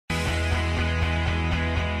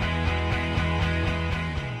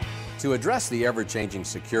To address the ever-changing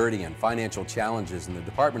security and financial challenges in the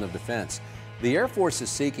Department of Defense, the Air Force is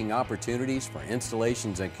seeking opportunities for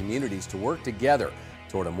installations and communities to work together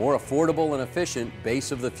toward a more affordable and efficient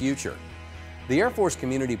base of the future. The Air Force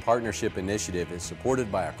Community Partnership Initiative is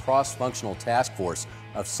supported by a cross-functional task force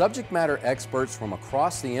of subject matter experts from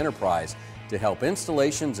across the enterprise to help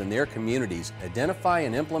installations and their communities identify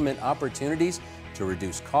and implement opportunities to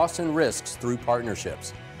reduce costs and risks through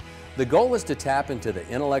partnerships. The goal is to tap into the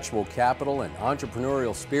intellectual capital and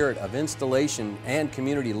entrepreneurial spirit of installation and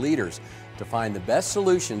community leaders to find the best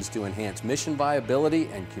solutions to enhance mission viability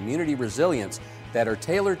and community resilience that are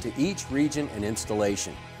tailored to each region and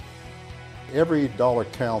installation. Every dollar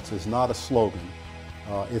counts is not a slogan,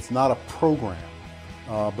 it's not a program,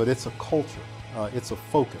 but it's a culture, it's a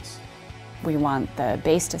focus. We want the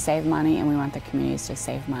base to save money and we want the communities to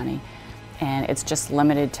save money. And it's just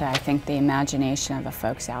limited to, I think, the imagination of the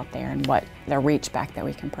folks out there and what the reach back that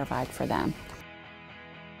we can provide for them.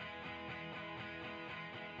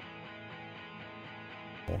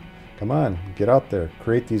 Come on, get out there,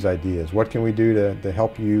 create these ideas. What can we do to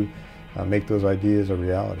help you make those ideas a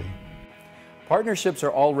reality? Partnerships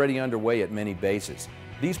are already underway at many bases.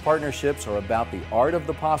 These partnerships are about the art of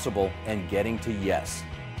the possible and getting to yes.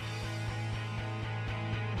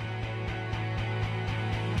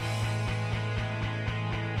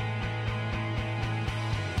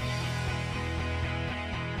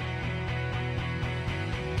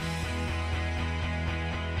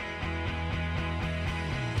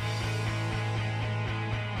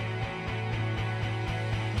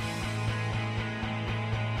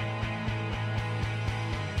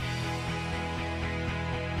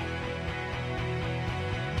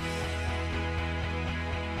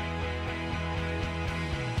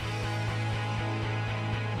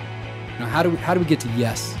 How do we get to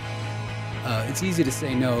yes? It's easy to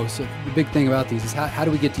say no. So the big thing about these is how do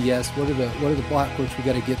we get to yes? What are the blockworks we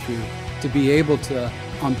got to get through to be able to,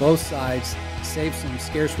 on both sides, save some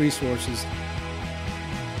scarce resources.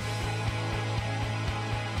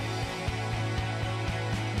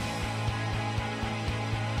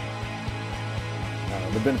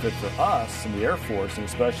 The benefit for us in the Air Force, and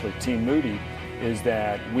especially Team Moody, is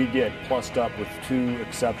that we get plussed up with 2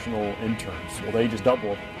 exceptional interns. Well, they just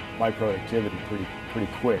double my productivity pretty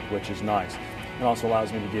quick, which is nice. It also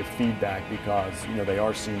allows me to give feedback because, you know, they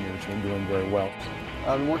are seniors and doing very well.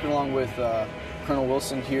 I've been working along with Colonel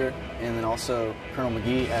Wilson here, and then also Colonel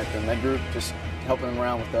McGee at the Med Group, just helping them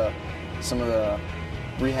around with some of the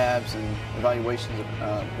rehabs and evaluations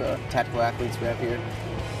of the tactical athletes we have here,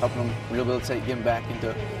 helping them rehabilitate, get them back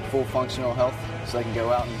into full functional health so they can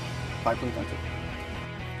go out and fight for the country.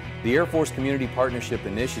 The Air Force Community Partnership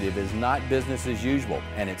Initiative is not business as usual,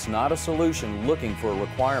 and it's not a solution looking for a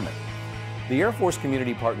requirement. The Air Force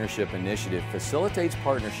Community Partnership Initiative facilitates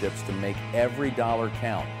partnerships to make every dollar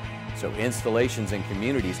count, so installations and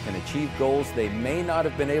communities can achieve goals they may not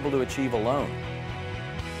have been able to achieve alone.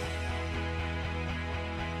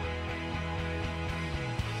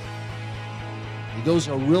 Those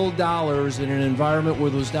are real dollars in an environment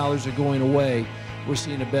where those dollars are going away. We're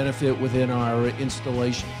seeing a benefit within our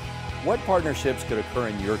installation. What partnerships could occur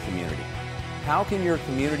in your community? How can your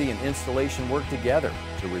community and installation work together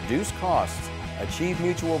to reduce costs, achieve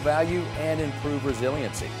mutual value, and improve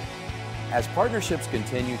resiliency? As partnerships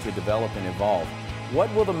continue to develop and evolve,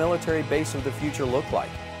 what will the military base of the future look like?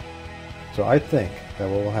 So I think that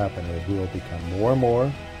what will happen is we will become more and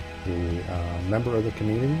more the member of the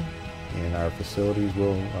community, and our facilities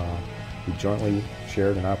will be jointly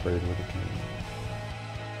shared and operated with the community.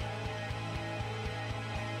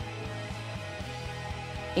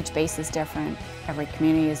 Each base is different, every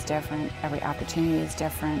community is different, every opportunity is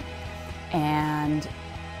different, and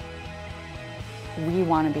we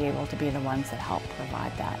want to be able to be the ones that help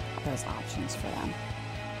provide those options for them.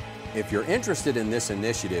 If you're interested in this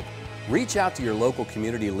initiative, reach out to your local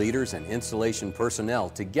community leaders and installation personnel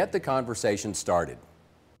to get the conversation started.